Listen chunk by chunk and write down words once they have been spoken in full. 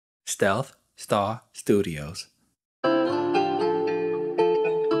StealthStarStudios.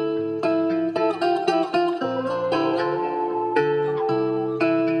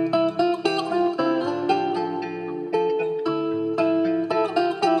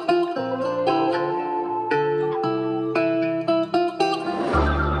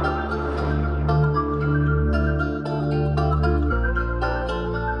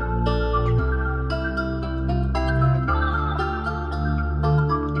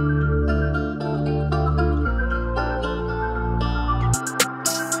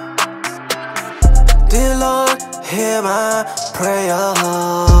 Dear Lord, hear my prayer.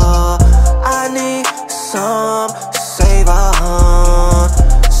 I need some savor.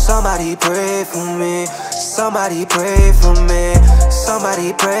 Somebody pray for me. Somebody pray for me.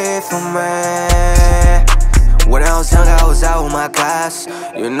 Somebody pray for me. When I was young, I was out with my guys.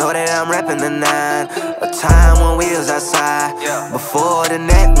 You know that I'm rapping the 9. A time when we was outside, before the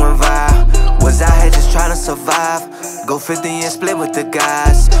net went viral. Was out here just trying to survive. Go 50 and split with the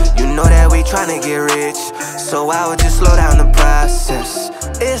guys. You know that we tryna get rich, so I would just slow down the process.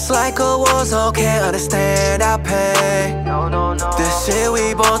 It's like a war zone, can't understand our pain. This shit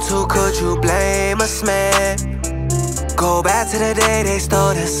we born to, could you blame us, man? Go back to the day they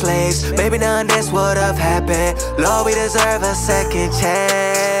stole the slaves. Maybe none of this would have happened. Lord, we deserve a second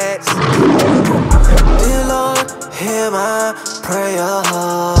chance. Dear Lord, hear my prayer.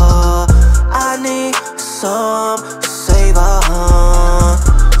 I need some savor.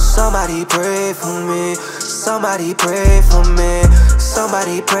 Somebody pray for me. Somebody pray for me.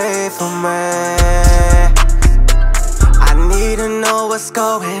 Somebody pray for me. I need to know what's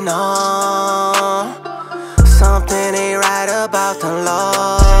going on. Something ain't right about the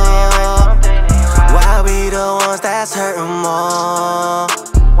law. Why we the ones that's hurting more?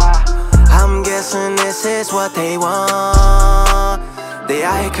 I'm guessing this is what they want. They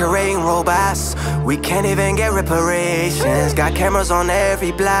out here creating robots. We can't even get reparations. Got cameras on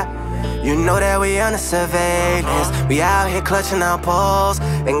every block. You know that we under surveillance. We out here clutching our poles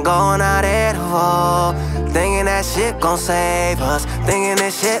and going out at the wall, thinking that shit gon' save us, thinking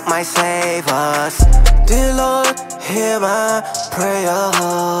this shit might save us. Dear Lord, hear my prayer.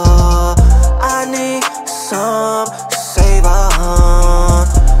 I need some savor.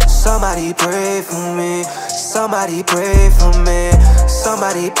 Somebody pray for me. Somebody pray for me.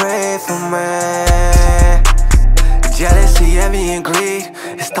 Somebody pray for me. Jealousy, envy, and greed,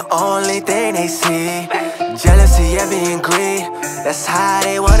 it's the only thing they see. Jealousy, envy, and greed, that's how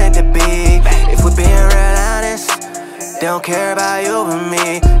they want it to be. If we're being real honest, they don't care about you and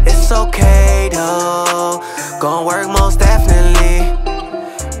me. It's okay though, gon' work most definitely.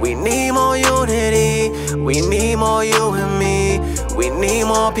 We need more unity, we need more you and me. We need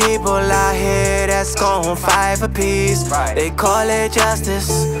more people out here that's gon' fight for peace. They call it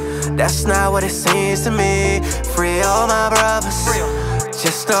justice, that's not what it seems to me. Free all my brothers,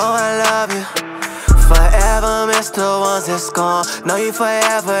 just know I love you. Forever miss the ones that's gone. Know you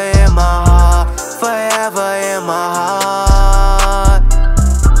forever in my heart, forever in my heart.